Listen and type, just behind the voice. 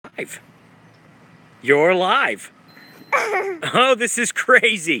live. You're live. Oh, this is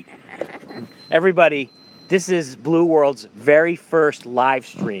crazy. Everybody, this is Blue World's very first live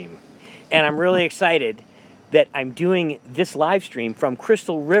stream. And I'm really excited that I'm doing this live stream from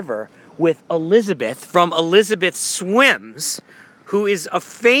Crystal River with Elizabeth from Elizabeth Swims, who is a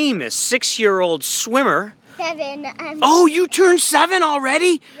famous 6-year-old swimmer. 7. Oh, you turned 7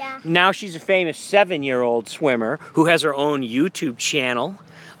 already? Yeah. Now she's a famous 7-year-old swimmer who has her own YouTube channel,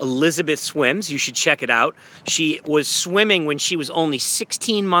 Elizabeth Swims. You should check it out. She was swimming when she was only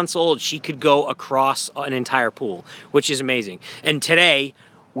 16 months old. She could go across an entire pool, which is amazing. And today,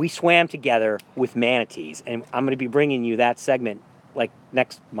 we swam together with manatees, and I'm going to be bringing you that segment like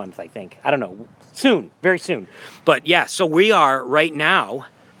next month, I think. I don't know. Soon, very soon. But yeah, so we are right now,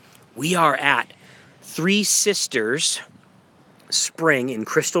 we are at Three Sisters Spring in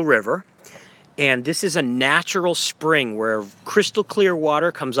Crystal River. And this is a natural spring where crystal clear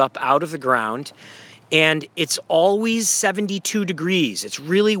water comes up out of the ground. And it's always 72 degrees. It's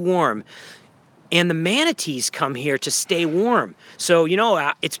really warm. And the manatees come here to stay warm. So, you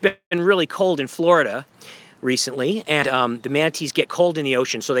know, it's been really cold in Florida recently. And the manatees get cold in the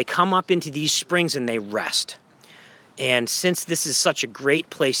ocean. So they come up into these springs and they rest. And since this is such a great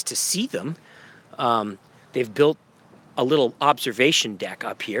place to see them, they've built a little observation deck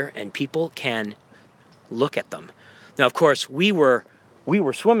up here, and people can look at them. Now, of course, we were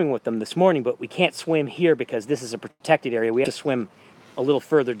swimming with them this morning, but we can't swim here because this is a protected area. We have to swim a little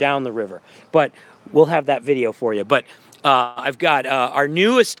further down the river. But we'll have that video for you. But I've got our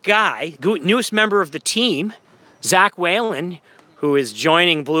newest member of the team, Zach Whalen, who is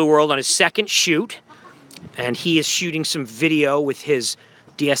joining Blue World on his second shoot, and he is shooting some video with his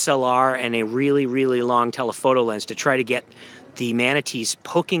DSLR and a really, really long telephoto lens to try to get the manatees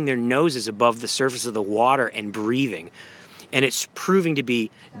poking their noses above the surface of the water and breathing. And it's proving to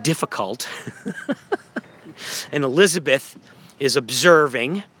be difficult. And Elizabeth is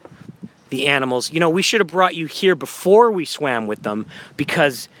observing the animals. You know, we should have brought you here before we swam with them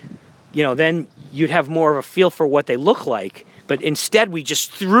because, you know, then you'd have more of a feel for what they look like. But instead, we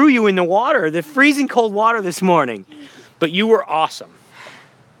just threw you in the water, the freezing cold water this morning. But you were awesome.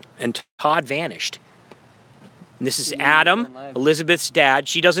 And Todd vanished. And this is Adam, Elizabeth's dad.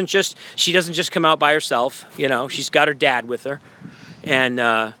 She doesn't just come out by herself, you know. She's got her dad with her.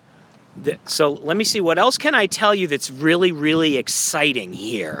 And so let me see, what else can I tell you that's really, really exciting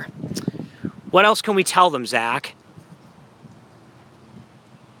here? What else can we tell them, Zach?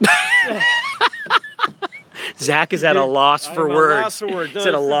 Zach is at a loss for words. He's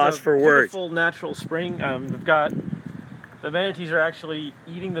at a loss for words. Beautiful natural spring. We've got the manatees are actually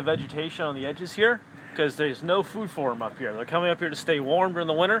eating the vegetation on the edges here because there's no food for them up here. They're coming up here to stay warm during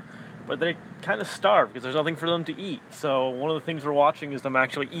the winter, but they kind of starve because there's nothing for them to eat. So one of the things we're watching is them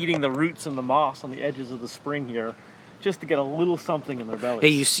actually eating the roots and the moss on the edges of the spring here just to get a little something in their belly.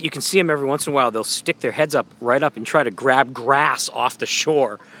 Hey, you can see them every once in a while. They'll stick their heads up right up and try to grab grass off the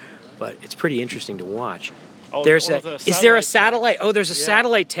shore. But it's pretty interesting to watch. Oh, is there a satellite? Oh, there's a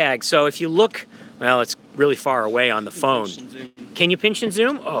satellite tag. So if you look, well, it's really far away on the phone. Can you pinch and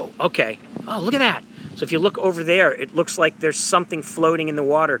zoom? Oh, okay. Oh, look at that. So if you look over there, it looks like there's something floating in the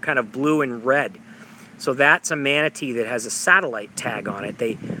water, kind of blue and red. So that's a manatee that has a satellite tag on it.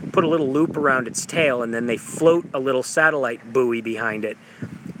 They put a little loop around its tail, and then they float a little satellite buoy behind it.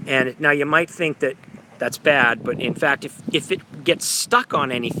 And now you might think that that's bad, but in fact, if it gets stuck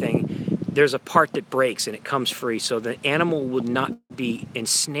on anything, there's a part that breaks and it comes free, so the animal would not be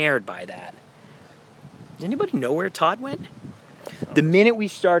ensnared by that. Does anybody know where Todd went? The minute we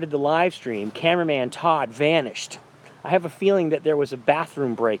started the live stream, cameraman Todd vanished. I have a feeling that there was a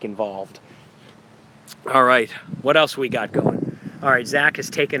bathroom break involved. All right, what else we got going? All right, Zach has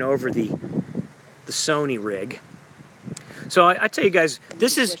taken over the Sony rig. So I tell you guys,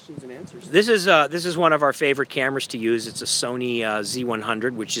 this is one of our favorite cameras to use. It's a Sony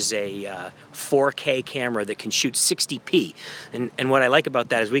Z100, which is a 4K camera that can shoot 60p. And what I like about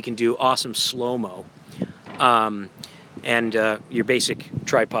that is we can do awesome slow-mo. And your basic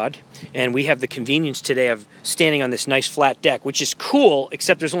tripod. And we have the convenience today of standing on this nice flat deck, which is cool,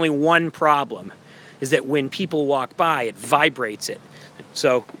 except there's only one problem, is that when people walk by, it vibrates it.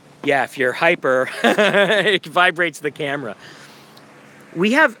 So yeah, if you're hyper, it vibrates the camera.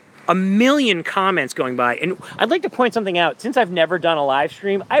 We have a million comments going by, and I'd like to point something out. Since I've never done a live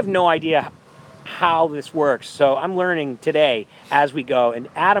stream, I have no idea how this works. So I'm learning today as we go, and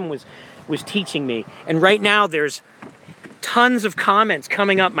Adam was teaching me. And right now there's tons of comments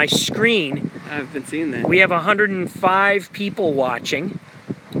coming up my screen. I've been seeing that. We have 105 people watching,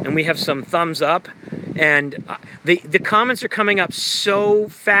 and we have some thumbs up. And the comments are coming up so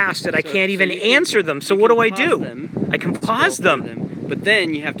fast that I can't even answer them. So what do I do? I can pause them. But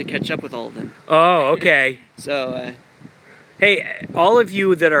then you have to catch up with all of them. Oh, okay. So, hey, all of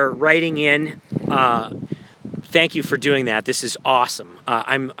you that are writing in, thank you for doing that. This is awesome.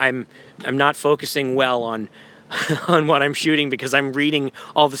 I'm not focusing well on on what I'm shooting because I'm reading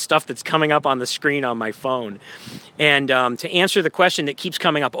all the stuff that's coming up on the screen on my phone. And to answer the question that keeps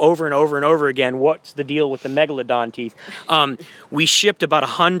coming up over and over and over again, what's the deal with the megalodon teeth? We shipped about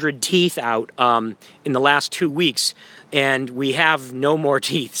 100 teeth out in the last 2 weeks, and we have no more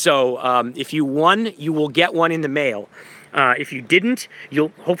teeth. So if you won, you will get one in the mail. If you didn't,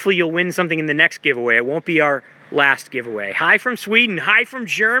 hopefully you'll win something in the next giveaway. It won't be our last giveaway. Hi from Sweden. Hi from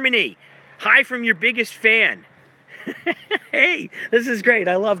Germany. Hi from your biggest fan. Hey, this is great.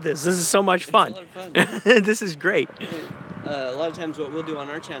 I love this. This is so much fun. It's a lot of fun. This is great. A lot of times what we'll do on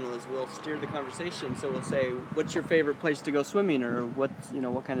our channel is we'll steer the conversation. So we'll say, what's your favorite place to go swimming, or what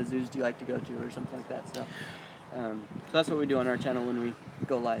kind of zoos do you like to go to, or something like that. So that's what we do on our channel when we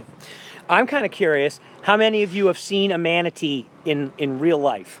go live. I'm kind of curious, how many of you have seen a manatee in real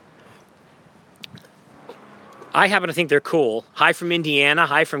life? I happen to think they're cool. Hi from Indiana.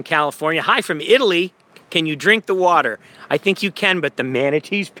 Hi from California. Hi from Italy. Can you drink the water? I think you can, but the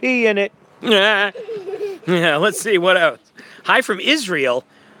manatees pee in it. Yeah, let's see, what else? Hi from Israel,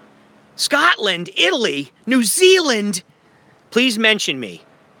 Scotland, Italy, New Zealand. Please mention me.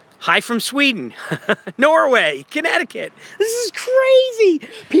 Hi from Sweden, Norway, Connecticut. This is crazy.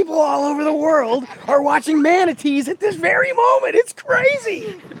 People all over the world are watching manatees at this very moment. It's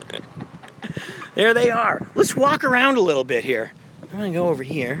crazy. There they are. Let's walk around a little bit here. I'm gonna go over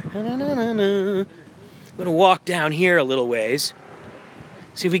here. I'm gonna walk down here a little ways.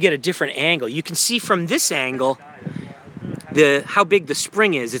 See if we get a different angle. You can see from this angle how big the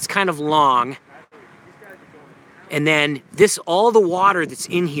spring is. It's kind of long. And then all the water that's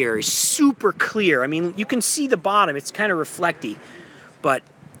in here is super clear. I mean, you can see the bottom. It's kind of reflecty, but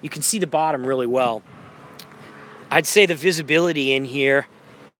you can see the bottom really well. I'd say the visibility in here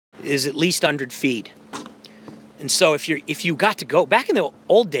is at least 100 feet. And so if you got to go, back in the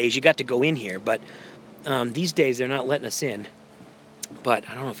old days, you got to go in here, but these days they're not letting us in. But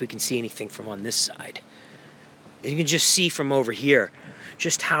I don't know if we can see anything from on this side. You can just see from over here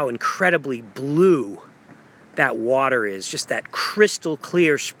just how incredibly blue that water is. Just that crystal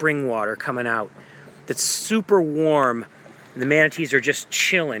clear spring water coming out. That's super warm. And the manatees are just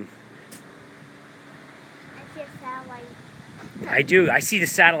chilling. I see a satellite. I do. I see the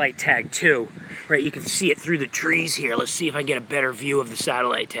satellite tag too. Right, you can see it through the trees here. Let's see if I can get a better view of the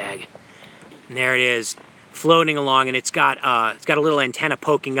satellite tag. And there it is, floating along, and it's got a little antenna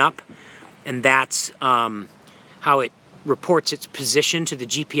poking up, and that's how it reports its position to the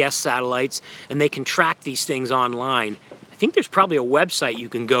GPS satellites, and they can track these things online. I think there's probably a website you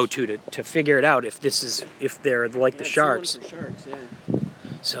can go to figure it out if they're like the sharks. Sharks, yeah.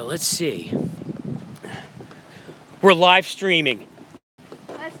 So let's see. We're live streaming.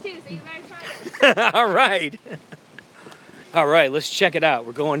 Us too, so you better try it. All right. All right, let's check it out.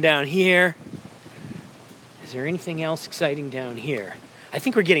 We're going down here. Is there anything else exciting down here? I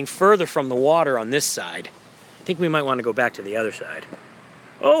think we're getting further from the water on this side. I think we might want to go back to the other side.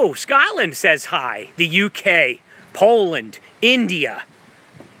 Oh, Scotland says hi. The UK, Poland, India.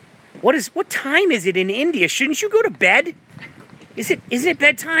 What time is it in India? Shouldn't you go to bed? Is it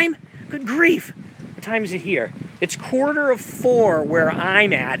bedtime? Good grief. What time is it here? It's 4:15 where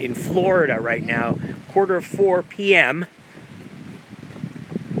I'm at in Florida right now. 4:15 p.m.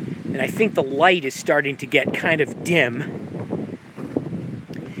 And I think the light is starting to get kind of dim.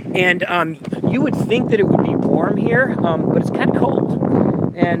 And you would think that it would be warm here, but it's kind of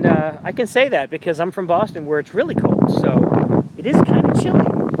cold. And I can say that because I'm from Boston where it's really cold. So it is kind of chilly.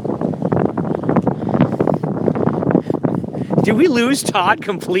 Did we lose Todd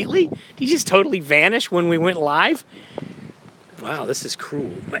completely? Did he just totally vanish when we went live? Wow, this is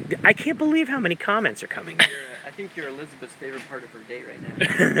cruel. I can't believe how many comments are coming. I think you're Elizabeth's favorite part of her date right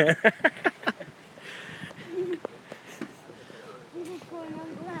now.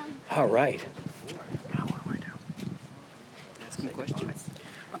 All right. Now what do I do? Ask him questions.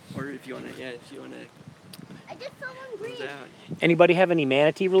 Or if you want to, I just saw one green. close out. Anybody have any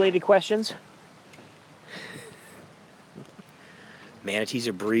manatee-related questions? Manatees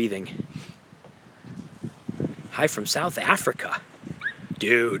are breathing. Hi from South Africa.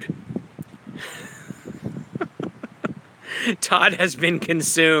 Dude. Todd has been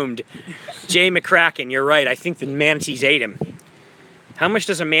consumed. Jay McCracken, you're right. I think the manatees ate him. How much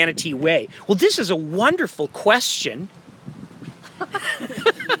does a manatee weigh? Well, this is a wonderful question.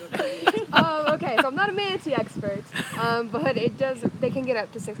 Okay, so I'm not a manatee expert, but they can get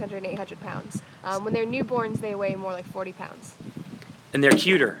up to 600 and 800 pounds. When they're newborns, they weigh more like 40 pounds. And they're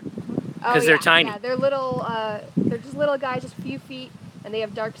cuter Oh, because they're tiny. Yeah, they're little, they're just little guys, just a few feet, and they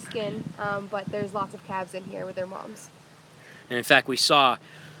have dark skin, but there's lots of calves in here with their moms. And in fact, we saw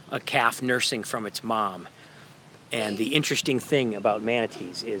a calf nursing from its mom. And the interesting thing about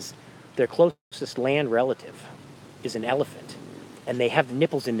manatees is their closest land relative is an elephant. And they have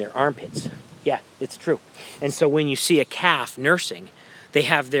nipples in their armpits. Yeah, it's true. And so when you see a calf nursing, they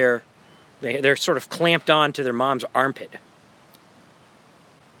have they're sort of clamped on to their mom's armpit.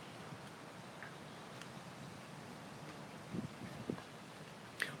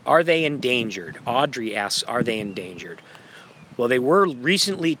 Are they endangered? Audrey asks, are they endangered? Well, they were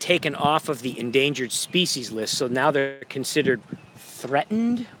recently taken off of the endangered species list, so now they're considered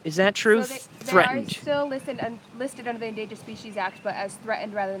threatened. Is that true? So Threatened. They are still listed under the Endangered Species Act, but as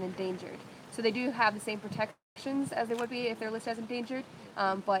threatened rather than endangered. So they do have the same protections as they would be if they're listed as endangered,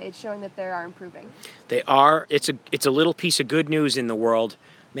 but it's showing that they are improving. They are. It's a little piece of good news in the world.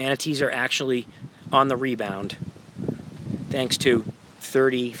 Manatees are actually on the rebound, thanks to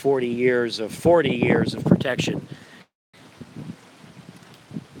 40 years of protection.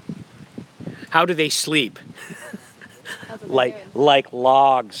 How do they sleep? Like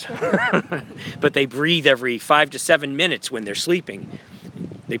logs. But they breathe every 5 to 7 minutes when they're sleeping.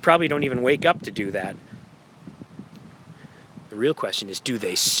 They probably don't even wake up to do that. The real question is, do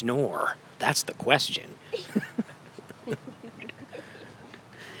they snore? That's the question.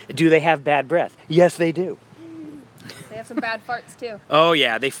 Do they have bad breath? Yes, they do. They have some bad farts too. Oh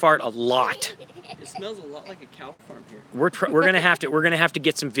yeah, they fart a lot. It smells a lot like a cow farm here. We're gonna have to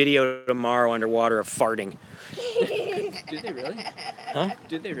get some video tomorrow underwater of farting. Do they really? Huh?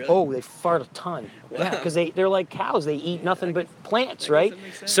 Do they really? Oh, they fart a ton. Yeah, because they're like cows. They eat nothing but plants, right? that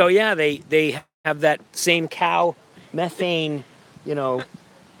makes sense. So yeah, they have that same cow methane, you know.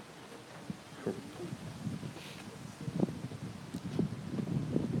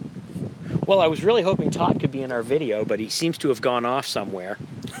 Well, I was really hoping Todd could be in our video, but he seems to have gone off somewhere.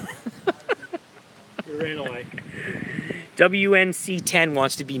 He ran away. WNC10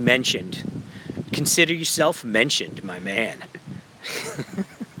 wants to be mentioned. Consider yourself mentioned, my man.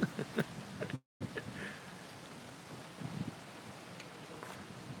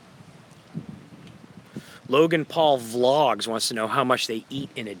 Logan Paul Vlogs wants to know how much they eat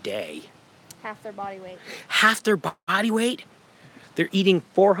in a day. Half their body weight. Half their body weight? They're eating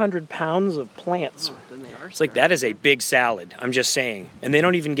 400 pounds of plants. Oh, then they are. It's like, that is a big salad, I'm just saying. And they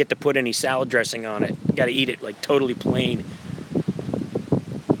don't even get to put any salad dressing on it. You gotta eat it like totally plain.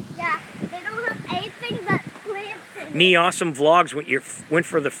 Yeah, they don't have anything but plants in it. Me Awesome Vlogs went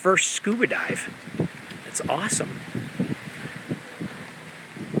for the first scuba dive. That's awesome.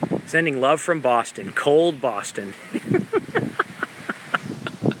 Sending love from Boston, cold Boston.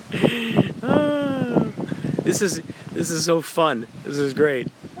 This is so fun. This is great.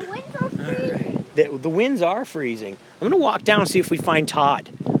 The winds are freezing. The winds are freezing. I'm gonna walk down and see if we find Todd.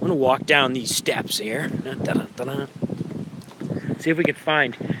 I'm gonna walk down these steps here. See if we can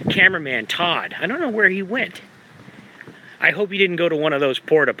find cameraman Todd. I don't know where he went. I hope he didn't go to one of those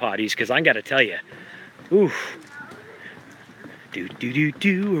porta potties, because I gotta tell you, oof.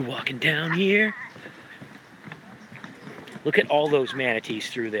 We're walking down here. Look at all those manatees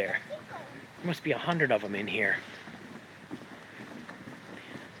through there. There must be 100 of them in here.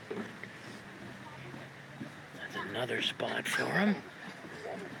 That's another spot for them.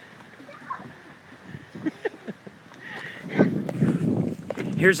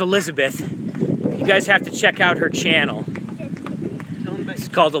 Here's Elizabeth. You guys have to check out her channel. It's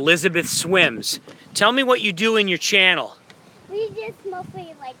called Elizabeth Swims. Tell me what you do in your channel. We just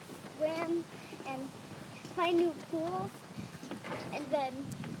mostly like swim and find new pools and then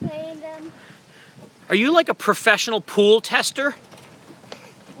play in them. Are you like a professional pool tester?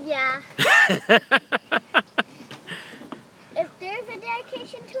 Yeah. If there's a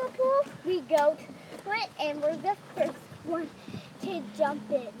dedication to a pool, we go to it and we're the first one to jump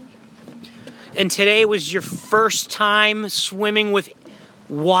in. And today was your first time swimming with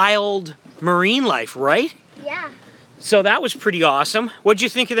wild marine life, right? Yeah. So that was pretty awesome. What'd you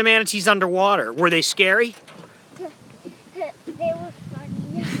think of the manatees underwater? Were they scary? They were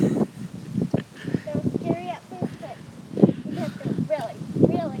funny. They were scary at first, but because they're really,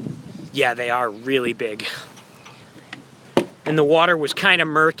 really cute. Yeah, they are really big. And the water was kind of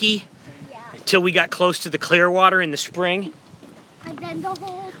murky Yeah. until we got close to the clear water in the spring. And then the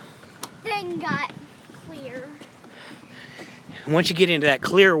whole thing got clear. And once you get into that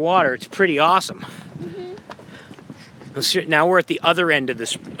clear water, it's pretty awesome. Now we're at the other end of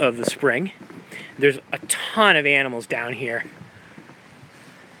the spring. There's a ton of animals down here.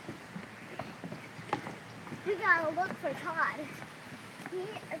 We gotta look for Todd. He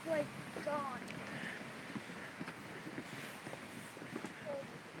is like gone.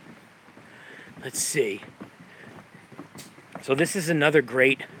 Let's see. So this is another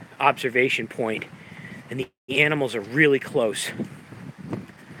great observation point, and the animals are really close.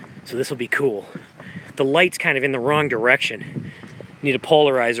 So this will be cool. The light's kind of in the wrong direction. Need a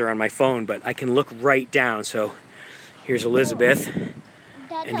polarizer on my phone, but I can look right down. So here's Elizabeth,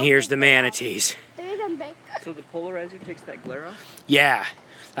 and here's the manatees. So the polarizer takes that glare off? Yeah,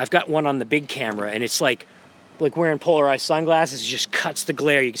 I've got one on the big camera, and it's like wearing polarized sunglasses. It just cuts the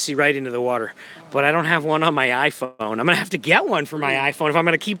glare. You can see right into the water. But I don't have one on my iPhone. I'm gonna have to get one for my iPhone if I'm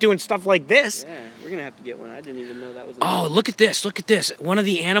gonna keep doing stuff like this. Yeah, we're gonna have to get one. I didn't even know that was. Oh, look at this! Look at this! One of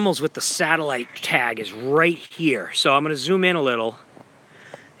the animals with the satellite tag is right here. So I'm gonna zoom in a little,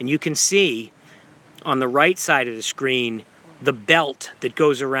 and you can see on the right side of the screen the belt that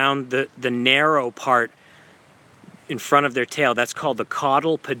goes around the narrow part in front of their tail. That's called the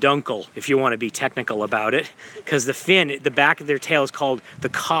caudal peduncle, if you want to be technical about it, because the fin, the back of their tail is called the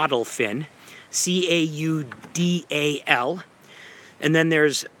caudal fin, C-A-U-D-A-L. And then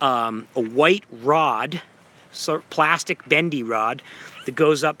there's a white rod, plastic bendy rod, that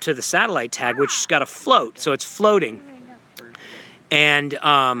goes up to the satellite tag, which has got a float, so it's floating. And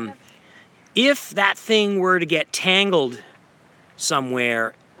if that thing were to get tangled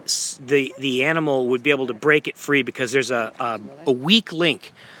somewhere, the animal would be able to break it free, because there's a weak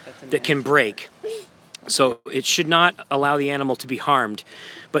link that can break. So it should not allow the animal to be harmed.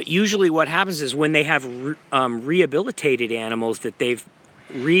 But usually what happens is when they have rehabilitated animals that they've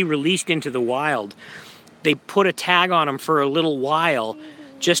re-released into the wild, they put a tag on them for a little while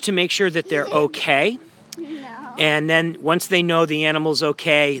just to make sure that they're okay. And then once they know the animal's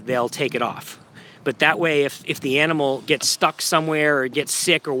okay, they'll take it off. But that way, if the animal gets stuck somewhere or gets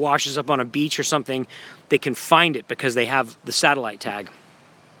sick or washes up on a beach or something, they can find it because they have the satellite tag.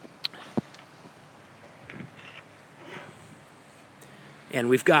 And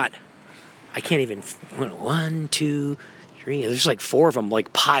we've got, I can't even, 1, 2, 3, there's like 4 of them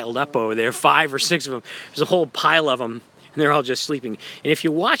like piled up over there, 5 or 6 of them. There's a whole pile of them, and they're all just sleeping. And if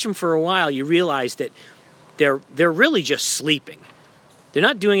you watch them for a while, you realize that they're really just sleeping. They're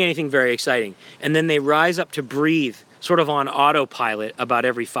not doing anything very exciting. And then they rise up to breathe, sort of on autopilot, about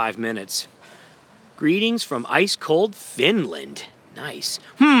every 5 minutes. Greetings from ice-cold Finland. Nice.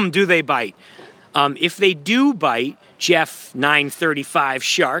 Do they bite? If they do bite, Jeff 935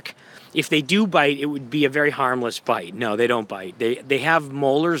 Shark, if they do bite, it would be a very harmless bite. No, they don't bite. They have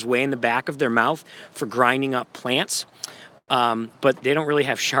molars way in the back of their mouth for grinding up plants. But they don't really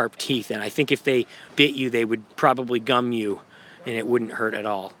have sharp teeth. And I think if they bit you, they would probably gum you, and it wouldn't hurt at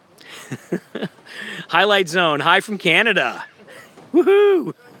all. Highlight Zone, hi from Canada.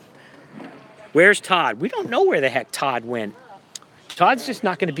 Woohoo! Where's Todd? We don't know where the heck Todd went. Todd's just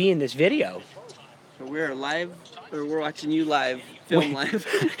not going to be in this video. So we're live, or we're watching you live, film live.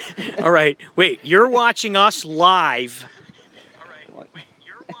 All right, wait, you're watching us live. All right, wait,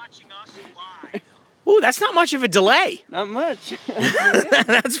 you're watching us live. Ooh, that's not much of a delay. Not much.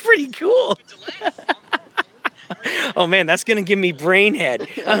 That's pretty cool. Oh man, that's gonna give me brain head.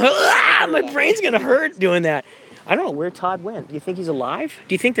 My brain's gonna hurt doing that. I don't know where Todd went. Do you think he's alive?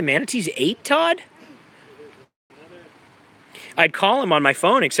 Do you think the manatees ate Todd? I'd call him on my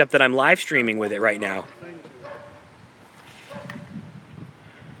phone, except that I'm live streaming with it right now.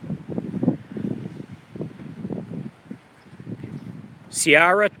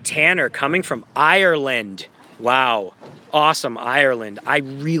 Ciara Tanner coming from Ireland. Wow, awesome, Ireland. I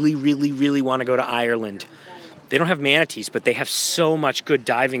really, really, really want to go to Ireland. They don't have manatees, but they have so much good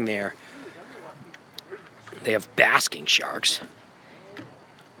diving there. They have basking sharks.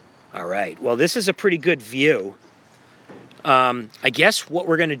 All right, well, this is a pretty good view. I guess what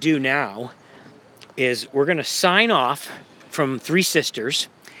we're going to do now is we're going to sign off from Three Sisters.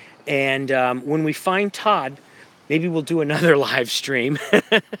 And when we find Todd, maybe we'll do another live stream.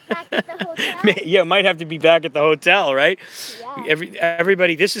 Back at the hotel? Yeah, might have to be back at the hotel, right? Yeah.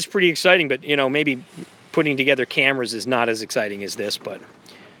 Everybody, this is pretty exciting, but, you know, maybe putting together cameras is not as exciting as this, but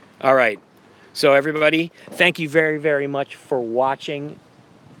all right. So everybody, thank you very, very much for watching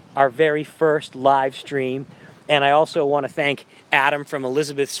our very first live stream. And I also want to thank Adam from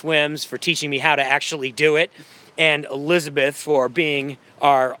Elizabeth Swims for teaching me how to actually do it, and Elizabeth for being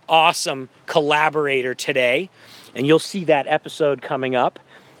our awesome collaborator today. And you'll see that episode coming up.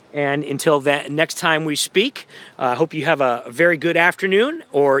 And until next time we speak, I hope you have a very good afternoon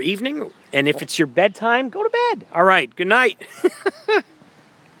or evening. And if it's your bedtime, go to bed. All right, good night.